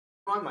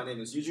everyone, my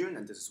name is Yoo Joon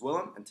and this is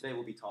Willem, and today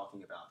we'll be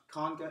talking about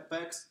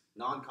convex,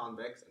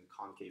 non-convex, and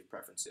concave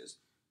preferences.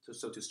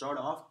 So to start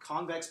off,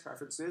 convex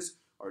preferences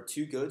are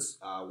two goods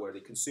where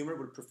the consumer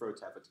would prefer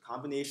to have a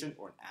combination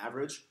or an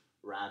average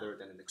rather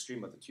than an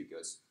extreme of the two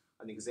goods.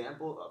 An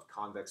example of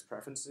convex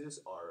preferences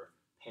are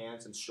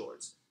pants and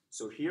shorts.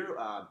 So here,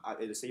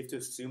 it is safe to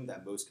assume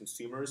that most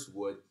consumers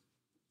would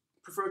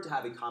prefer to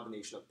have a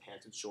combination of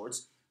pants and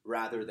shorts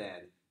rather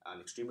than an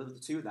extreme of the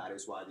two. That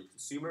is why the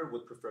consumer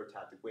would prefer to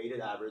have the weighted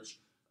average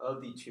of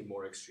the two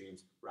more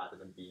extremes rather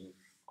than being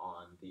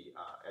on the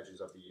edges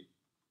of the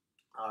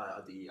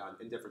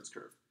indifference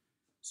curve.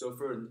 So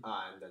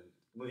and then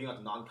moving on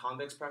to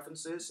non-convex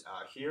preferences,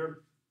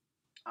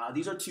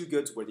 these are two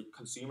goods where the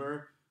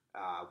consumer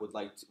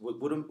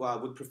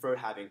would prefer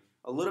having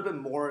a little bit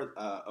more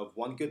of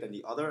one good than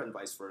the other and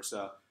vice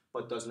versa,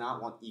 but does not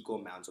want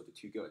equal amounts of the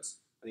two goods.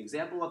 An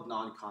example of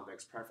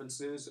non-convex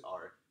preferences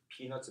are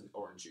peanuts and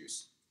orange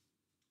juice.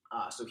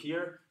 So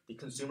here, the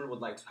consumer would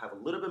like to have a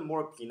little bit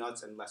more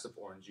peanuts and less of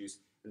orange juice,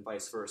 and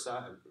vice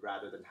versa,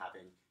 rather than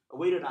having a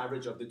weighted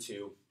average of the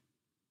two.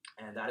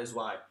 And that is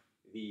why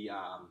the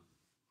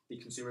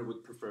consumer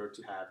would prefer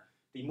to have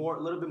a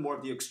little bit more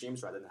of the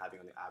extremes rather than having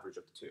an average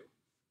of the two.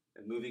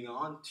 And moving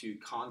on to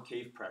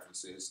concave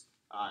preferences,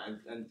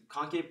 and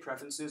concave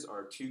preferences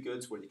are two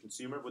goods where the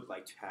consumer would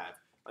like to have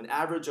an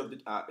average of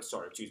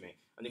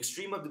an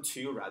extreme of the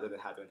two rather than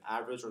having an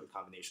average or the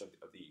combination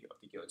of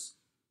the goods.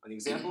 An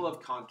example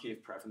of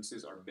concave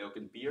preferences are milk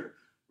and beer,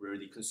 where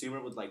the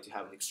consumer would like to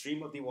have an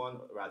extreme of the one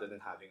rather than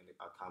having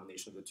a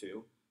combination of the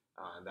two.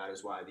 And that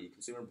is why the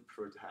consumer would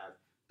prefer to have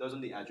those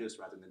on the edges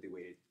rather than the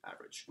weighted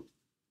average.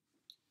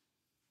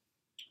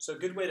 So a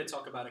good way to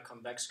talk about a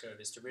convex curve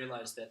is to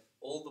realize that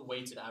all the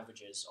weighted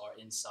averages are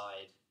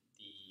inside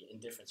the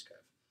indifference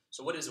curve.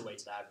 So what is a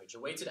weighted average? A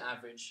weighted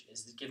average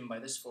is given by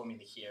this formula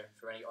here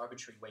for any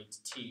arbitrary weight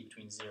t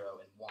between 0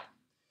 and 1.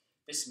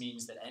 This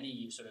means that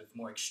any sort of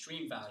more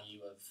extreme value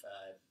of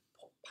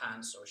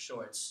pants or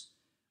shorts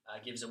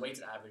gives a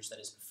weighted average that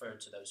is preferred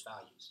to those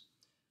values.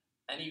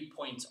 Any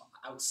point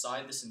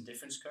outside this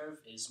indifference curve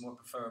is more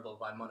preferable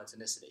by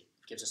monotonicity.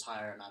 It gives us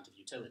higher amount of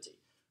utility.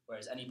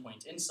 Whereas any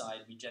point inside,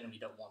 we generally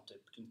don't want to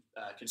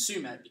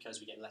consume it because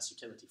we get less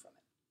utility from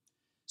it.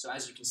 So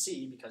as you can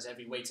see, because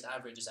every weighted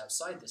average is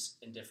outside this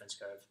indifference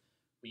curve,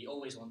 we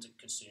always want to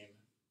consume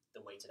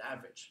the weighted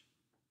average.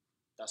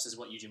 Thus, as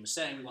what Yoo Joon was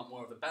saying, we want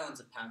more of a balance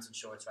of pants and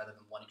shorts rather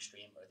than one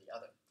extreme or the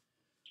other.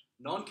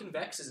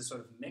 Non-convex is a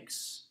sort of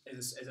mix,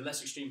 is a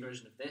less extreme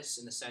version of this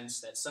in the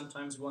sense that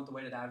sometimes we want the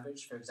weighted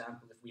average. For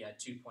example, if we had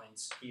 2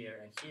 points here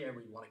and here,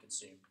 we want to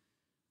consume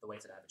the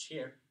weighted average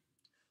here.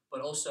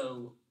 But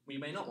also, we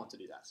may not want to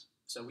do that.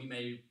 So we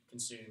may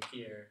consume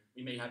here,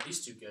 we may have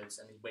these two goods,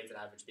 and the weighted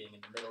average being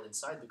in the middle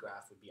inside the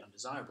graph would be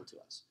undesirable to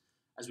us,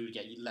 as we would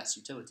get less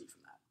utility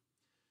from that.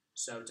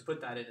 So to put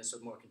that in a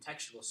sort of more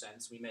contextual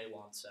sense, we may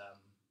want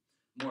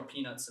more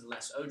peanuts and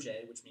less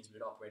OJ, which means we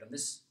would operate on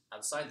this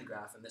outside the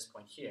graph and this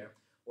point here,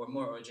 or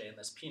more OJ and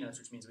less peanuts,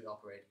 which means we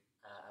operate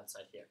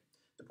outside here.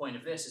 The point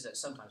of this is that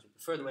sometimes we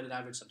prefer the weighted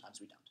average, sometimes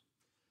we don't.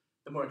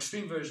 The more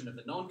extreme version of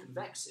the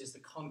non-convex is the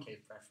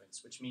concave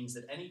preference, which means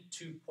that any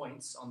 2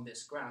 points on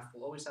this graph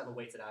will always have a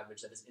weighted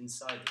average that is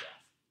inside the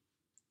graph.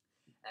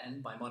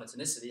 And by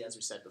monotonicity, as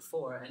we said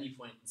before, any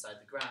point inside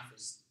the graph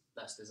is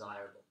less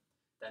desirable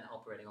than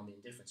operating on the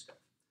indifference curve.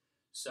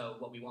 So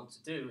what we want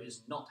to do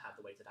is not have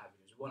the weighted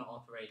averages. We want to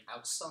operate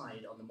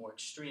outside on the more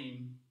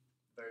extreme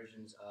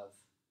versions of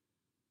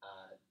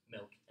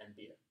milk and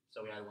beer.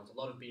 So we either want a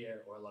lot of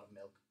beer or a lot of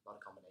milk, not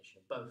a combination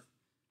of both,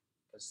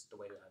 because the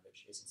weighted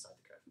average is inside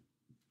the curve.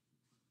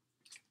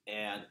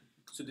 And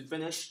so to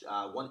finish,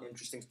 one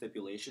interesting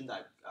stipulation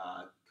that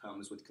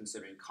comes with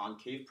considering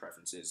concave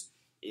preferences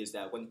is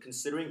that when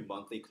considering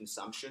monthly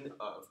consumption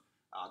of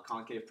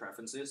concave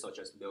preferences, such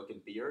as milk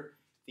and beer,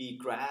 the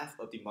graph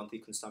of the monthly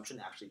consumption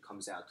actually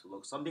comes out to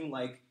look something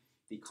like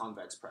the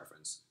convex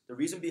preference. The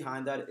reason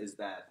behind that is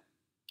that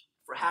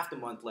for half the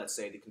month, let's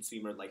say, the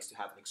consumer likes to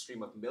have an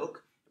extreme of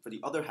milk, and for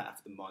the other half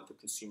of the month, the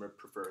consumer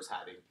prefers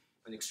having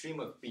an extreme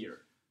of beer.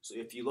 So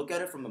if you look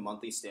at it from a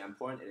monthly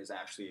standpoint, it is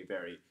actually a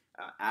very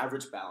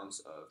average balance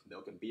of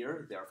milk and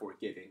beer, therefore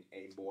giving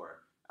a more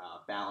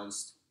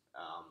balanced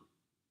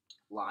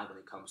line when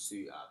it comes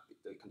to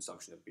the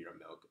consumption of beer and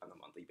milk on a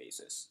monthly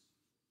basis.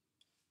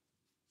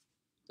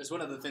 There's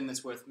one other thing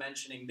that's worth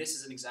mentioning. This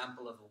is an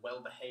example of a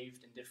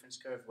well-behaved indifference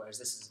curve, whereas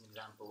this is an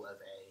example of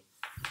a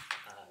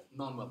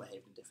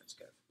non-well-behaved indifference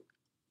curve.